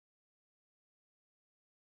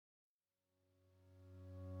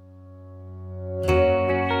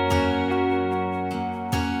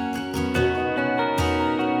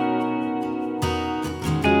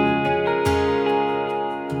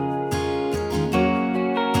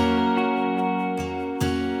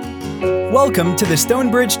Welcome to the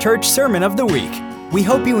Stonebridge Church Sermon of the Week. We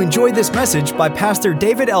hope you enjoy this message by Pastor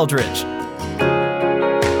David Eldridge.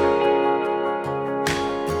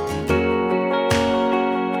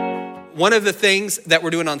 One of the things that we're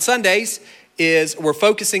doing on Sundays is we're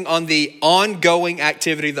focusing on the ongoing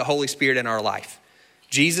activity of the Holy Spirit in our life.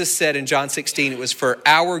 Jesus said in John 16, it was for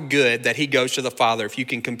our good that he goes to the Father, if you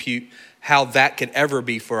can compute how that could ever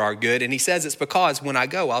be for our good. And he says it's because when I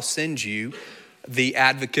go, I'll send you the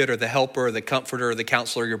advocate or the helper or the comforter or the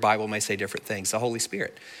counselor. Your Bible may say different things, the Holy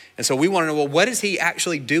Spirit. And so we want to know, well, what is he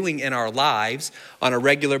actually doing in our lives on a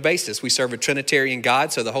regular basis? We serve a Trinitarian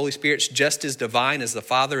God, so the Holy Spirit's just as divine as the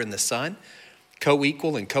Father and the Son,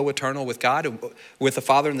 co-equal and co-eternal with God, with the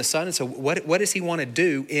Father and the Son. And so what does he want to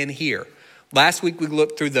do in here? Last week we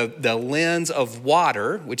looked through the lens of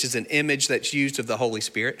water, which is an image that's used of the Holy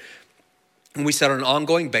Spirit. And we said on an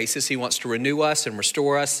ongoing basis, he wants to renew us and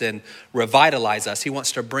restore us and revitalize us. He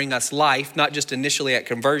wants to bring us life, not just initially at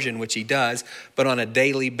conversion, which he does, but on a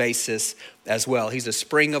daily basis as well. He's a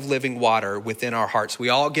spring of living water within our hearts. We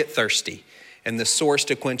all get thirsty, and the source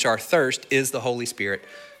to quench our thirst is the Holy Spirit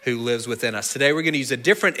who lives within us. Today we're going to use a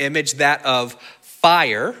different image, that of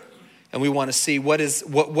fire, and we want to see what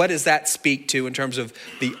does that speak to in terms of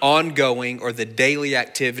the ongoing or the daily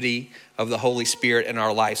activity of the Holy Spirit in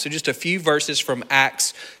our life. So just a few verses from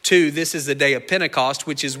Acts 2. This is the day of Pentecost,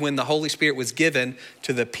 which is when the Holy Spirit was given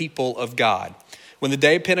to the people of God. When the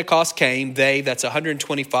day of Pentecost came, that's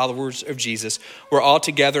 120 followers of Jesus, were all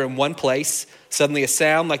together in one place. Suddenly a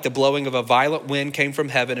sound like the blowing of a violent wind came from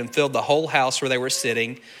heaven and filled the whole house where they were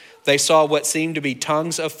sitting. They saw what seemed to be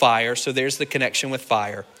tongues of fire. So there's the connection with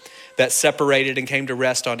fire that separated and came to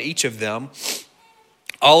rest on each of them.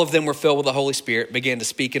 All of them were filled with the Holy Spirit, began to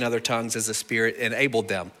speak in other tongues as the Spirit enabled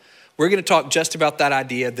them. We're going to talk just about that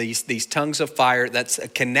idea, these tongues of fire. That's a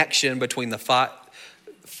connection between the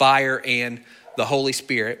fire and the Holy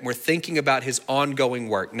Spirit. We're thinking about his ongoing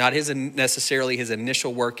work, not necessarily his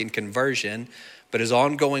initial work in conversion, but his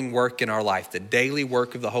ongoing work in our life, the daily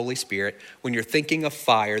work of the Holy Spirit. When you're thinking of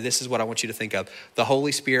fire, this is what I want you to think of. The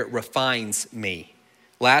Holy Spirit refines me.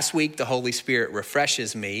 Last week, the Holy Spirit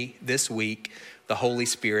refreshes me. This week, the Holy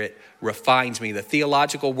Spirit refines me. The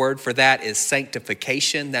theological word for that is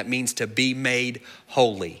sanctification. That means to be made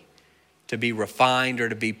holy, to be refined or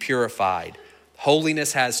to be purified.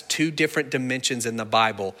 Holiness has two different dimensions in the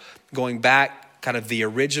Bible. Going back, kind of the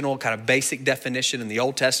original, kind of basic definition in the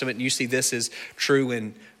Old Testament, and you see this is true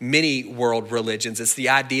in many world religions. It's the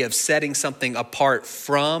idea of setting something apart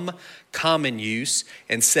from common use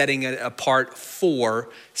and setting it apart for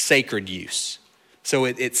sacred use. So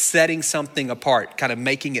it's setting something apart, kind of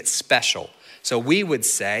making it special. So we would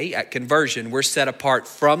say at conversion, we're set apart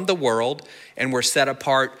from the world and we're set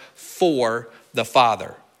apart for the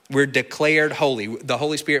Father. We're declared holy. The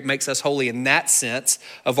Holy Spirit makes us holy in that sense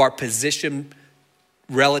of our position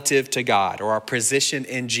relative to God, or our position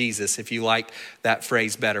in Jesus, if you like that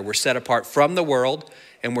phrase better. We're set apart from the world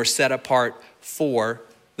and we're set apart for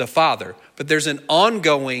the Father. But there's an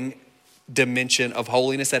ongoing dimension of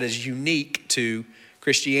holiness that is unique to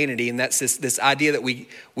Christianity, and that's this idea that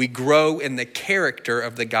we grow in the character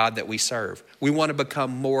of the God that we serve. We want to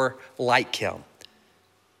become more like him.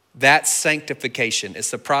 That's sanctification.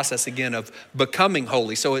 It's the process, again, of becoming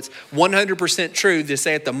holy. So it's 100% true to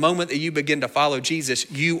say at the moment that you begin to follow Jesus,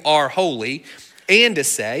 you are holy, and to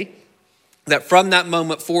say that from that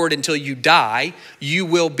moment forward until you die, you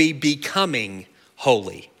will be becoming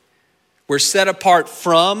holy. We're set apart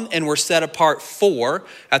from and we're set apart for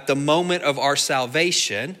at the moment of our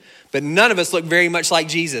salvation, but none of us look very much like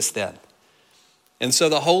Jesus then. And so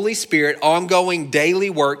the Holy Spirit, ongoing daily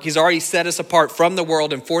work, he's already set us apart from the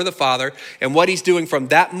world and for the Father. And what he's doing from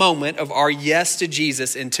that moment of our yes to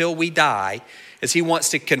Jesus until we die is he wants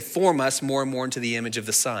to conform us more and more into the image of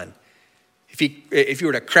the Son. If you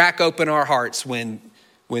were to crack open our hearts when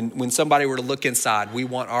somebody were to look inside, we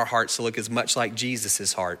want our hearts to look as much like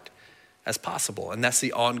Jesus's heart as possible. And that's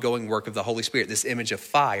the ongoing work of the Holy Spirit, this image of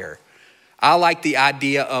fire. I like the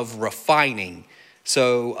idea of refining.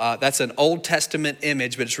 So that's an Old Testament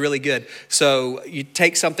image, but it's really good. So you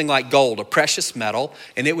take something like gold, a precious metal,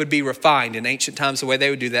 and it would be refined. In ancient times, the way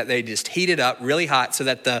they would do that, they just heat it up really hot so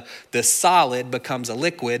that the solid becomes a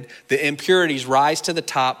liquid. The impurities rise to the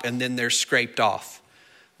top, and then they're scraped off.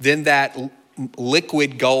 Then that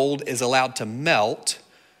liquid gold is allowed to melt.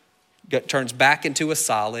 It turns back into a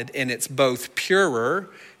solid, and it's both purer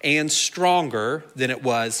and stronger than it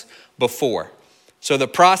was before. So the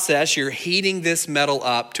process, you're heating this metal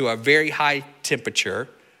up to a very high temperature,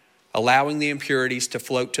 allowing the impurities to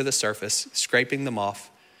float to the surface, scraping them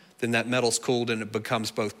off. then that metal's cooled and it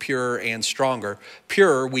becomes both purer and stronger.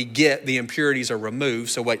 Pure, we get the impurities are removed,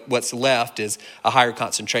 so what's left is a higher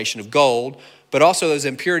concentration of gold, but also those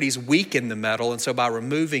impurities weaken the metal, and so by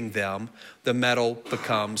removing them, the metal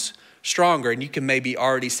becomes stronger. And you can maybe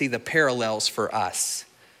already see the parallels for us.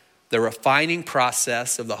 The refining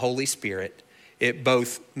process of the Holy Spirit, it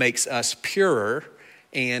both makes us purer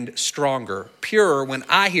and stronger. Purer, when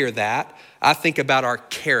I hear that, I think about our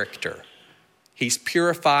character. He's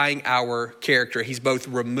purifying our character. He's both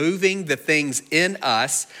removing the things in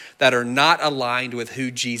us that are not aligned with who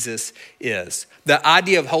Jesus is. The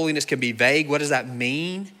idea of holiness can be vague. What does that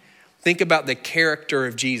mean? Think about the character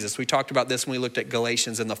of Jesus. We talked about this when we looked at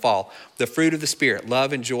Galatians in the fall. The fruit of the Spirit,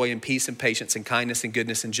 love and joy and peace and patience and kindness and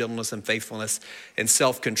goodness and gentleness and faithfulness and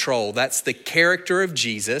self-control. That's the character of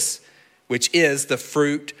Jesus, which is the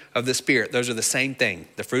fruit of the Spirit. Those are the same thing.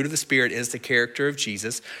 The fruit of the Spirit is the character of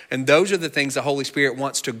Jesus. And those are the things the Holy Spirit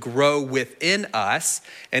wants to grow within us.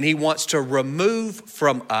 And he wants to remove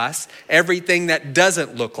from us everything that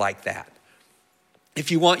doesn't look like that. If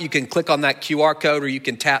you want, you can click on that QR code or you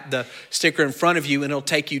can tap the sticker in front of you and it'll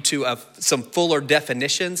take you to some fuller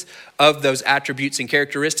definitions of those attributes and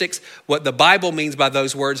characteristics. What the Bible means by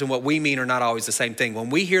those words and what we mean are not always the same thing. When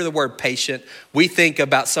we hear the word patient, we think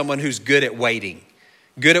about someone who's good at waiting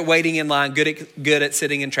in line, good at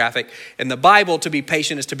sitting in traffic. In the Bible, to be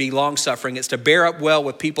patient is to be long-suffering. It's to bear up well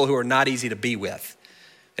with people who are not easy to be with.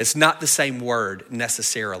 It's not the same word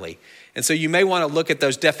necessarily. And so you may want to look at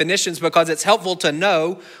those definitions because it's helpful to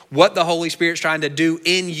know what the Holy Spirit's trying to do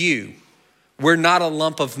in you. We're not a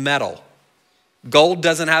lump of metal. Gold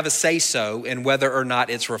doesn't have a say-so in whether or not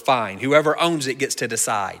it's refined. Whoever owns it gets to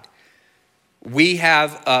decide. We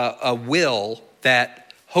have a will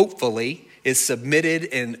that hopefully is submitted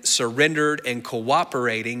and surrendered and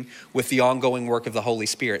cooperating with the ongoing work of the Holy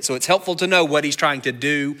Spirit. So it's helpful to know what he's trying to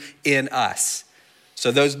do in us.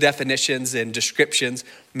 So those definitions and descriptions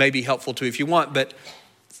may be helpful too if you want. But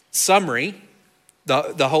summary,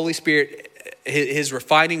 the Holy Spirit, his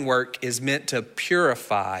refining work is meant to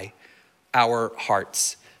purify our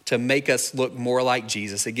hearts, to make us look more like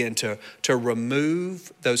Jesus. Again, to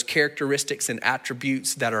remove those characteristics and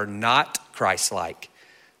attributes that are not Christ-like.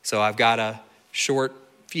 So I've got a short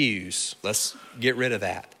fuse. Let's get rid of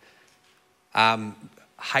that. I'm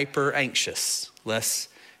hyper anxious. Let's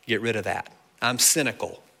get rid of that. I'm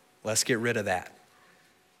cynical. Let's get rid of that.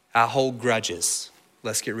 I hold grudges.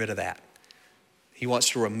 Let's get rid of that. He wants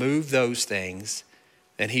to remove those things,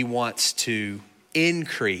 and he wants to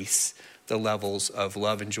increase the levels of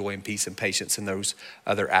love and joy and peace and patience and those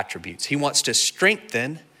other attributes. He wants to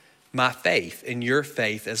strengthen my faith and your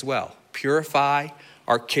faith as well. Purify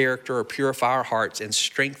our character or purify our hearts and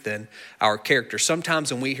strengthen our character.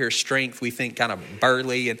 Sometimes when we hear strength, we think kind of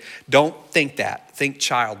burly, and don't think that. Think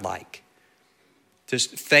childlike.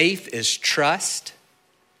 Just faith is trust.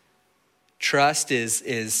 Trust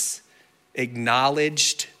is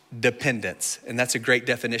acknowledged dependence. And that's a great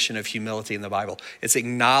definition of humility in the Bible. It's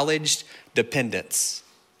acknowledged dependence.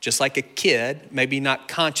 Just like a kid, maybe not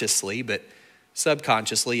consciously, but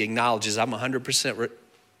subconsciously acknowledges I'm 100%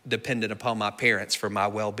 dependent upon my parents for my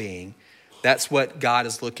well-being. That's what God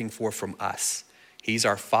is looking for from us. He's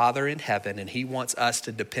our Father in heaven, and he wants us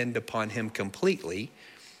to depend upon him completely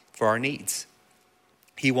for our needs.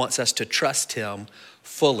 He wants us to trust him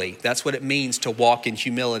fully. That's what it means to walk in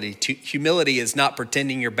humility. Humility is not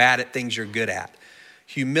pretending you're bad at things you're good at.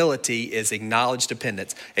 Humility is acknowledged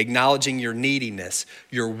dependence, acknowledging your neediness,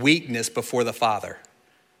 your weakness before the Father.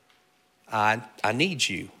 I need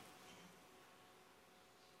you.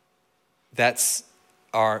 That's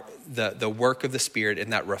the work of the Spirit,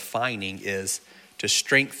 and that refining is to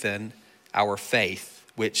strengthen our faith,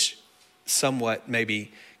 which somewhat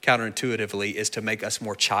maybe counterintuitively is to make us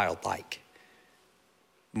more childlike,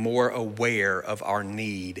 more aware of our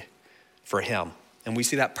need for him. And we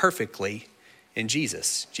see that perfectly in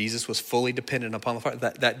Jesus. Jesus was fully dependent upon the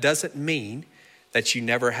Father. That doesn't mean that you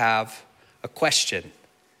never have a question.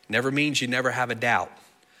 It never means you never have a doubt.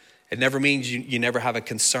 It never means you never have a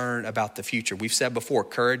concern about the future. We've said before,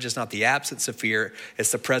 courage is not the absence of fear,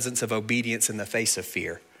 it's the presence of obedience in the face of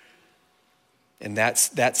fear. And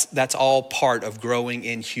that's all part of growing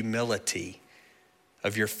in humility,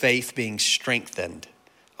 of your faith being strengthened,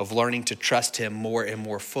 of learning to trust him more and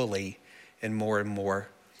more fully and more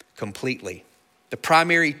completely. The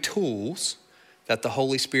primary tools that the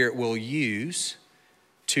Holy Spirit will use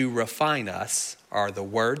to refine us are the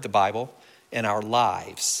Word, the Bible, and our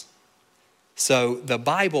lives. So the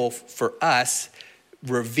Bible for us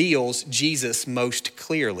reveals Jesus most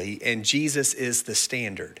clearly, and Jesus is the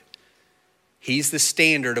standard. He's the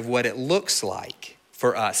standard of what it looks like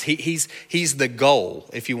for us. He's the goal,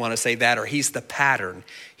 if you want to say that, or he's the pattern.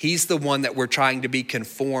 He's the one that we're trying to be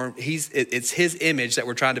conformed. It's his image that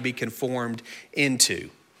we're trying to be conformed into.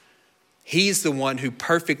 He's the one who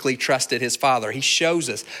perfectly trusted his Father. He shows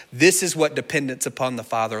us this is what dependence upon the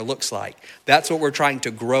Father looks like. That's what we're trying to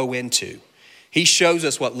grow into. He shows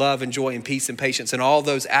us what love and joy and peace and patience and all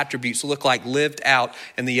those attributes look like lived out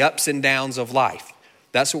in the ups and downs of life.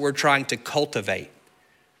 That's what we're trying to cultivate.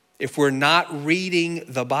 If we're not reading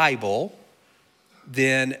the Bible,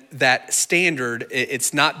 then that standard,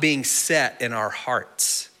 it's not being set in our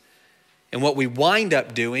hearts. And what we wind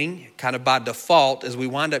up doing, kind of by default, is we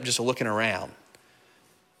wind up just looking around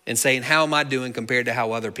and saying, how am I doing compared to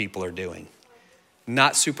how other people are doing?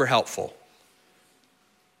 Not super helpful.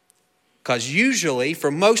 Because usually,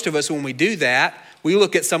 for most of us, when we do that, we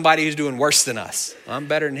look at somebody who's doing worse than us. I'm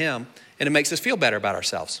better than him. And it makes us feel better about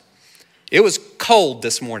ourselves. It was cold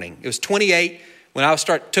this morning. It was 28. When I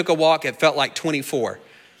took a walk, it felt like 24.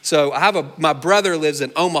 So my brother lives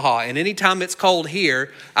in Omaha, and anytime it's cold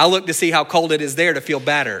here, I look to see how cold it is there to feel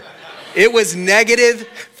better. It was negative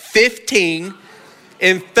 15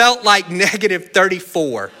 and felt like negative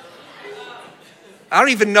 34. I don't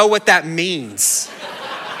even know what that means.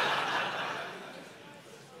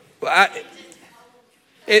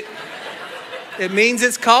 It means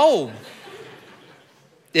it's cold.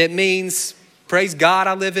 It means, praise God,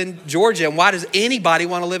 I live in Georgia. And why does anybody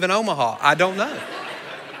want to live in Omaha? I don't know.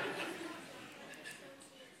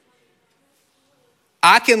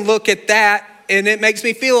 I can look at that and it makes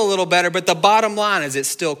me feel a little better, but the bottom line is it's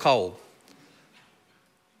still cold.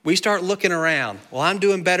 We start looking around. Well, I'm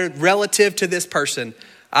doing better relative to this person.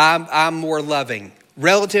 I'm more loving.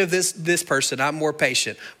 Relative to this person, I'm more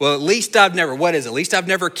patient. Well, at least I've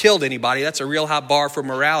never killed anybody. That's a real high bar for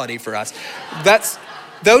morality for us.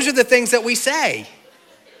 Those are the things that we say.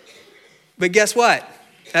 But guess what?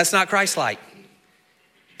 That's not Christ-like.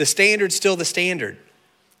 The standard's still the standard.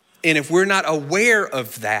 And if we're not aware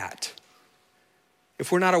of that, it's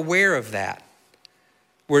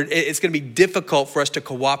going to be difficult for us to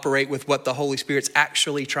cooperate with what the Holy Spirit's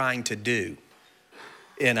actually trying to do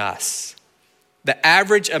in us. The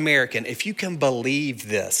average American, if you can believe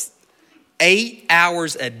this, 8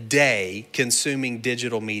 hours a day consuming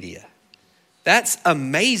digital media. That's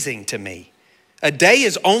amazing to me. A day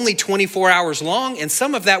is only 24 hours long, and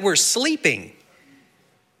some of that we're sleeping.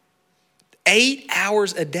 8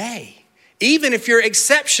 hours a day. Even if you're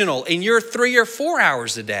exceptional and you're 3 or 4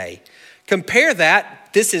 hours a day, compare that,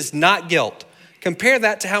 this is not guilt. Compare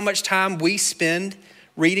that to how much time we spend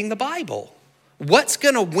reading the Bible. What's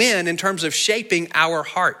going to win in terms of shaping our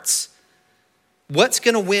hearts? What's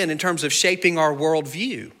going to win in terms of shaping our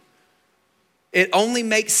worldview? It only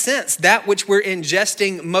makes sense. That which we're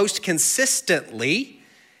ingesting most consistently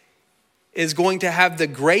is going to have the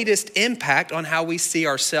greatest impact on how we see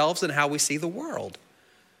ourselves and how we see the world.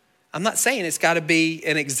 I'm not saying it's got to be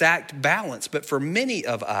an exact balance, but for many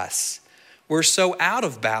of us, we're so out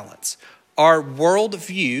of balance. Our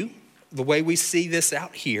worldview, the way we see this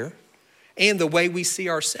out here, and the way we see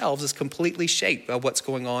ourselves is completely shaped by what's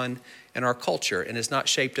going on in our culture, and is not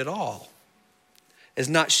shaped at all. Is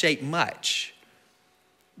not shaped much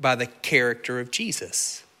by the character of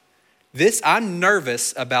Jesus. I'm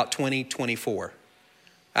nervous about 2024.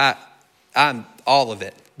 I'm all of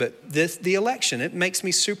it. But the election, it makes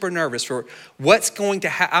me super nervous for what's going to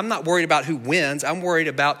happen. I'm not worried about who wins. I'm worried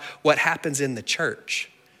about what happens in the church.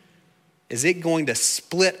 Is it going to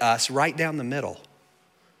split us right down the middle?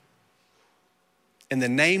 In the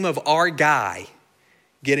name of our guy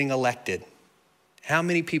getting elected, how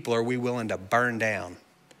many people are we willing to burn down?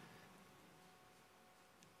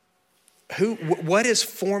 What is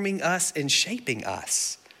forming us and shaping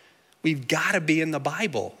us? We've got to be in the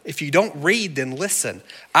Bible. If you don't read, then listen.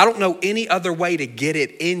 I don't know any other way to get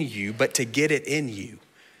it in you but to get it in you.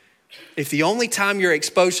 If the only time you're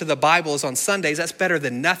exposed to the Bible is on Sundays, that's better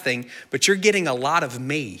than nothing, but you're getting a lot of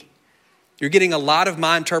me. You're getting a lot of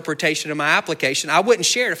my interpretation and my application. I wouldn't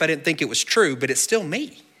share it if I didn't think it was true, but it's still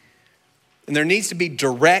me. And there needs to be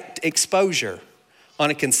direct exposure on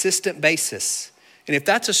a consistent basis. And if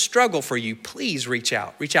that's a struggle for you, please reach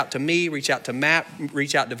out. Reach out to me, reach out to Matt,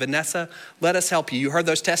 reach out to Vanessa. Let us help you. You heard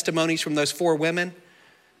those testimonies from those 4 women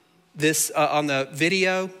on the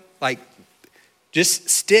video. Just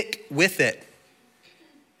stick with it.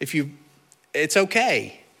 It's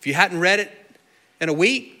okay. If you hadn't read it in a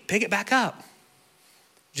week, pick it back up.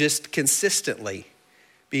 Just consistently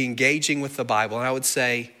be engaging with the Bible. And I would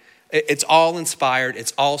say it's all inspired.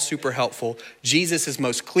 It's all super helpful. Jesus is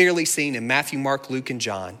most clearly seen in Matthew, Mark, Luke, and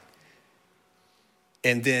John.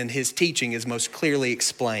 And then his teaching is most clearly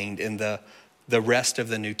explained in the the rest of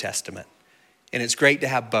the New Testament. And it's great to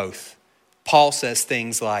have both. Paul says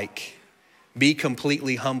things like, be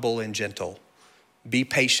completely humble and gentle. Be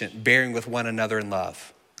patient, bearing with one another in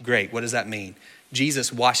love. Great, what does that mean?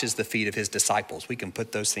 Jesus washes the feet of his disciples. We can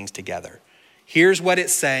put those things together. Here's what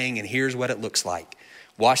it's saying and here's what it looks like.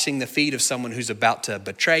 Washing the feet of someone who's about to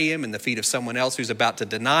betray him, and the feet of someone else who's about to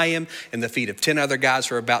deny him, and the feet of 10 other guys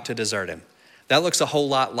who are about to desert him. That looks a whole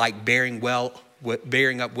lot like bearing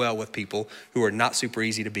up well with people who are not super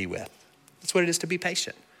easy to be with. That's what it is to be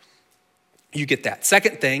patient. You get that.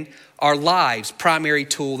 Second thing, our lives, primary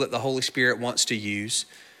tool that the Holy Spirit wants to use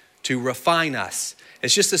to refine us.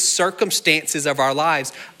 It's just the circumstances of our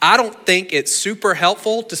lives. I don't think it's super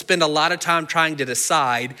helpful to spend a lot of time trying to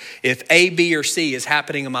decide if A, B, or C is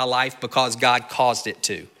happening in my life because God caused it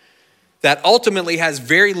to. That ultimately has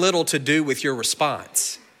very little to do with your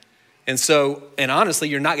response. And honestly,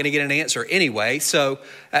 you're not going to get an answer anyway. So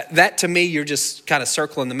that to me, you're just kind of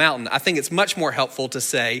circling the mountain. I think it's much more helpful to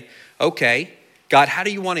say, okay, God, how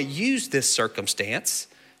do you want to use this circumstance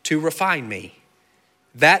to refine me?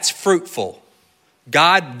 That's fruitful.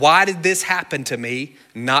 God, why did this happen to me?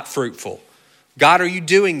 Not fruitful. God, are you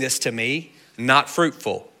doing this to me? Not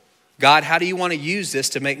fruitful. God, how do you want to use this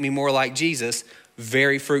to make me more like Jesus?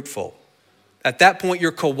 Very fruitful. At that point,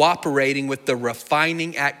 you're cooperating with the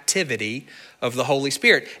refining activity of the Holy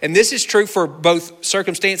Spirit. And this is true for both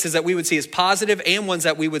circumstances that we would see as positive and ones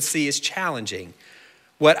that we would see as challenging.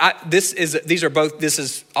 This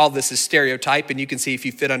is stereotype, and you can see if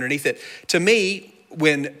you fit underneath it. To me,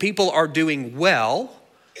 when people are doing well,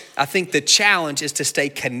 I think the challenge is to stay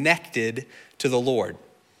connected to the Lord.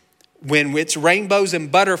 When it's rainbows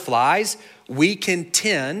and butterflies, we can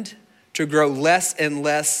tend to grow less and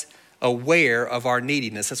less aware of our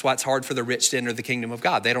neediness. That's why it's hard for the rich to enter the kingdom of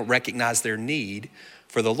God. They don't recognize their need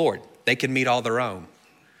for the Lord. They can meet all their own.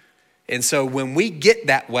 And so when we get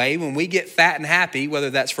that way, when we get fat and happy, whether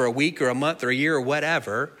that's for a week or a month or a year or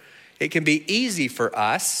whatever, it can be easy for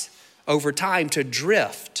us over time to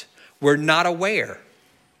drift. We're not aware.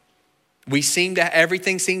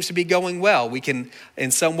 Everything seems to be going well. We can, in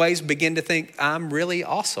some ways, begin to think, I'm really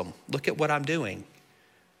awesome. Look at what I'm doing.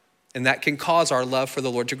 And that can cause our love for the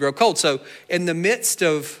Lord to grow cold. So in the midst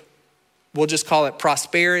of, we'll just call it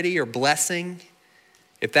prosperity or blessing,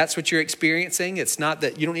 if that's what you're experiencing, it's not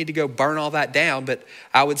that you don't need to go burn all that down, but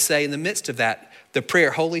I would say in the midst of that, the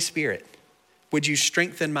prayer, Holy Spirit, would you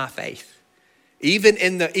strengthen my faith?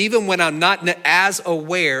 Even when I'm not as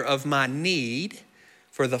aware of my need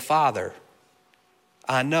for the Father,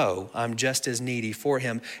 I know I'm just as needy for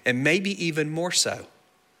him, and maybe even more so.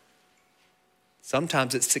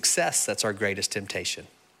 Sometimes it's success that's our greatest temptation.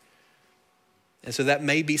 And so that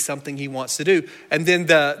may be something he wants to do. And then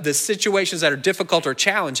the situations that are difficult or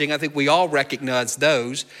challenging, I think we all recognize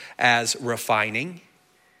those as refining.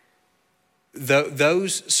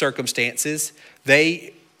 Those circumstances,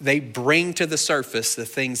 they bring to the surface the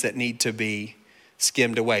things that need to be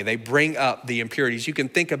skimmed away. They bring up the impurities. You can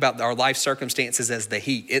think about our life circumstances as the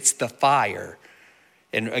heat. It's the fire.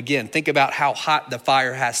 And again, think about how hot the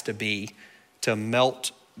fire has to be to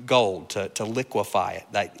melt gold, to liquefy it.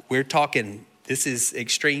 Like we're talking, this is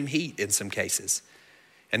extreme heat in some cases.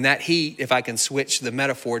 And that heat, if I can switch the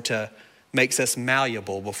metaphor, makes us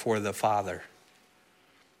malleable before the Father.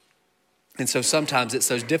 And so sometimes it's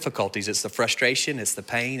those difficulties. It's the frustration, it's the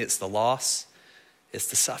pain, it's the loss, it's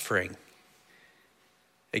the suffering.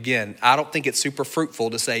 Again, I don't think it's super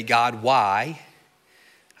fruitful to say, God, why?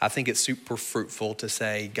 I think it's super fruitful to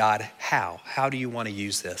say, God, how? How do you want to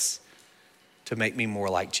use this to make me more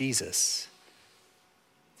like Jesus?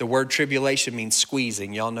 The word tribulation means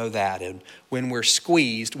squeezing. Y'all know that. And when we're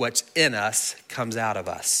squeezed, what's in us comes out of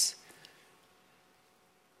us.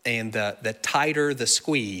 And the tighter the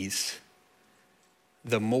squeeze,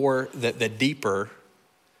 the deeper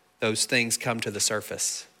those things come to the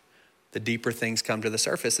surface. The deeper things come to the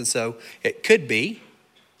surface. And so it could be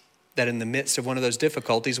that in the midst of one of those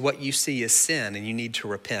difficulties, what you see is sin and you need to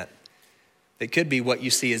repent. It could be what you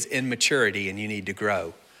see as immaturity and you need to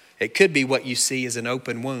grow. It could be what you see as an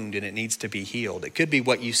open wound and it needs to be healed. It could be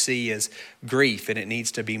what you see as grief and it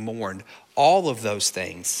needs to be mourned. All of those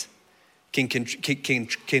things can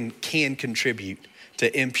contribute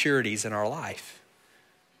to impurities in our life.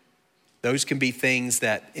 Those can be things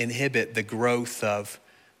that inhibit the growth of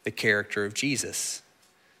the character of Jesus.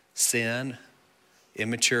 Sin,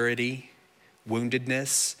 immaturity,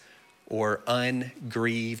 woundedness, or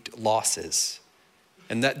ungrieved losses.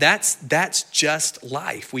 And that's just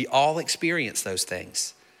life. We all experience those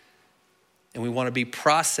things. And we want to be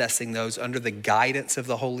processing those under the guidance of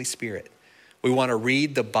the Holy Spirit. We want to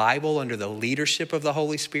read the Bible under the leadership of the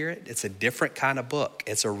Holy Spirit. It's a different kind of book.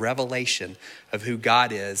 It's a revelation of who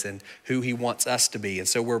God is and who he wants us to be. And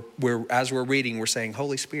so as we're reading, we're saying,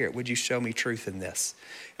 Holy Spirit, would you show me truth in this?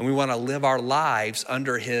 And we want to live our lives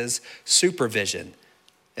under his supervision.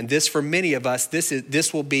 And this, for many of us,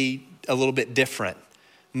 this will be a little bit different.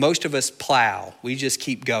 Most of us plow. We just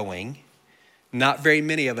keep going. Not very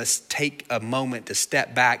many of us take a moment to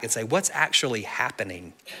step back and say, what's actually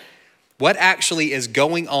happening? What actually is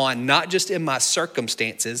going on, not just in my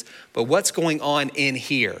circumstances, but what's going on in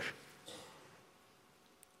here?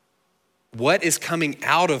 What is coming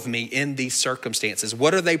out of me in these circumstances?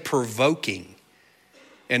 What are they provoking?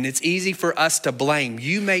 And it's easy for us to blame.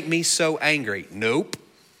 You make me so angry. Nope.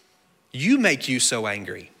 You make you so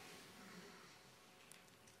angry.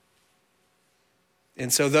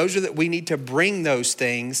 And so we need to bring those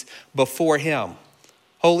things before him.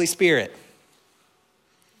 Holy Spirit,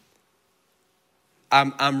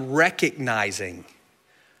 I'm recognizing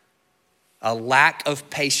a lack of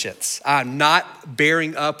patience. I'm not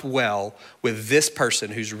bearing up well with this person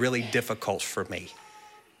who's really difficult for me.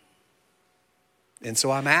 And so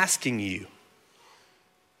I'm asking you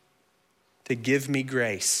to give me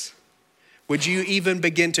grace. Would you even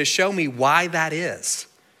begin to show me why that is?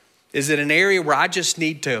 Is it an area where I just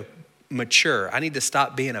need to mature? I need to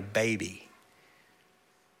stop being a baby.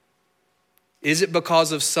 Is it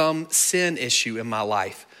because of some sin issue in my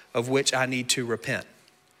life of which I need to repent?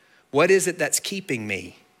 What is it that's keeping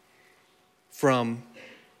me from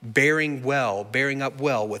bearing up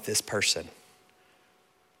well with this person?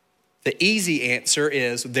 The easy answer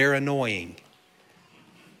is they're annoying.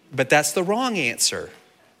 But that's the wrong answer.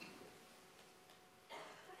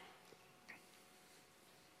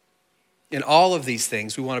 In all of these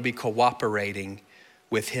things, we want to be cooperating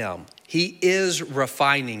with him. He is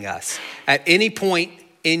refining us. At any point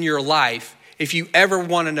in your life, if you ever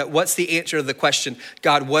want to know what's the answer to the question,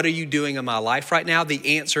 God, what are you doing in my life right now?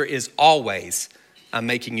 The answer is always, I'm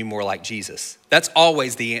making you more like Jesus. That's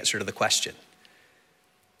always the answer to the question.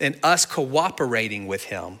 And us cooperating with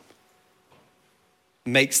him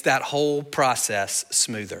makes that whole process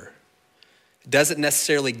smoother. It doesn't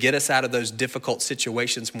necessarily get us out of those difficult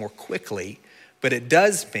situations more quickly, but it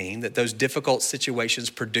does mean that those difficult situations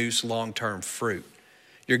produce long-term fruit.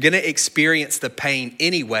 You're going to experience the pain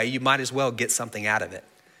anyway. You might as well get something out of it.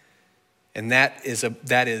 And that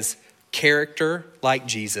is character like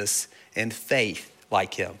Jesus and faith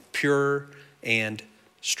like him, pure and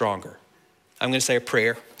stronger. I'm going to say a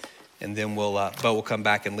prayer, and then Bo will come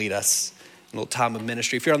back and lead us in a little time of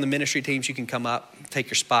ministry. If you're on the ministry teams, you can come up, take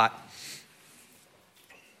your spot.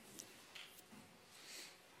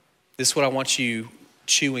 This is what I want you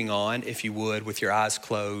chewing on, if you would, with your eyes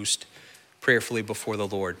closed, prayerfully before the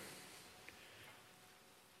Lord.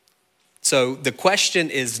 So the question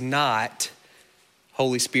is not,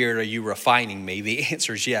 Holy Spirit, are you refining me? The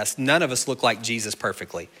answer is yes. None of us look like Jesus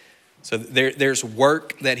perfectly. So there's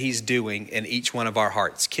work that he's doing in each one of our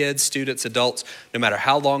hearts. Kids, students, adults, no matter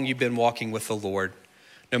how long you've been walking with the Lord,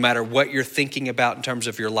 no matter what you're thinking about in terms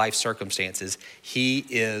of your life circumstances, he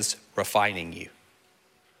is refining you.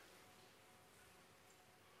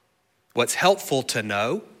 What's helpful to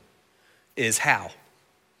know is how.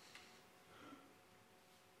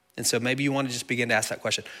 And so maybe you want to just begin to ask that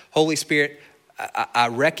question. Holy Spirit, I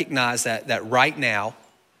recognize that right now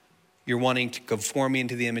you're wanting to conform me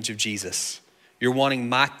into the image of Jesus. You're wanting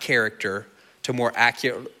my character to more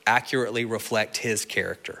accurately reflect his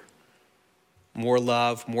character. More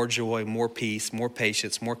love, more joy, more peace, more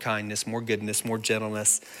patience, more kindness, more goodness, more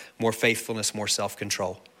gentleness, more faithfulness, more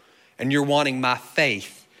self-control. And you're wanting my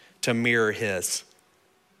faith to mirror his.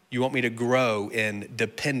 You want me to grow in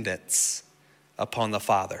dependence upon the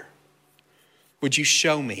Father. Would you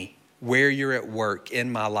show me where you're at work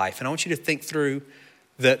in my life? And I want you to think through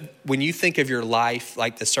that when you think of your life,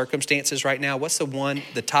 like the circumstances right now, what's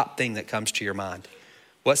the top thing that comes to your mind?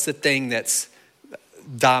 What's the thing that's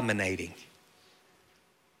dominating?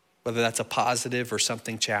 Whether that's a positive or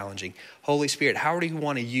something challenging. Holy Spirit, how do you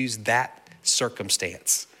want to use that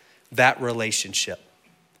circumstance, that relationship,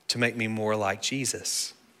 to make me more like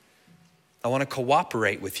Jesus? I want to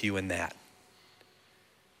cooperate with you in that.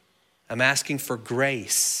 I'm asking for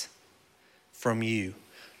grace from you.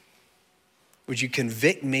 Would you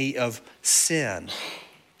convict me of sin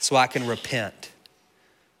so I can repent?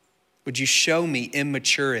 Would you show me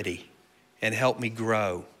immaturity and help me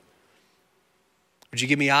grow? Would you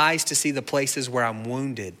give me eyes to see the places where I'm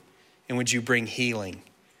wounded, and would you bring healing?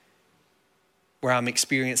 Where I'm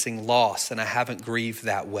experiencing loss and I haven't grieved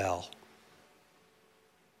that well.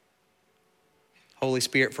 Holy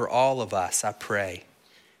Spirit, for all of us, I pray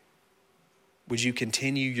Would you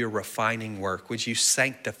continue your refining work? Would you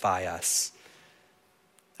sanctify us?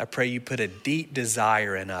 I pray you put a deep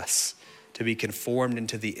desire in us to be conformed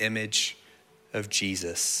into the image of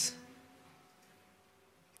Jesus,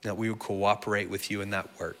 that we would cooperate with you in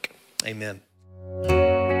that work. Amen.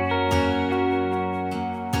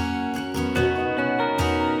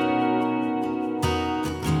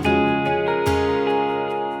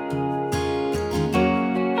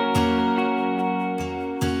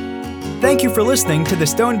 Thank you for listening to the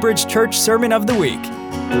Stonebridge Church Sermon of the Week.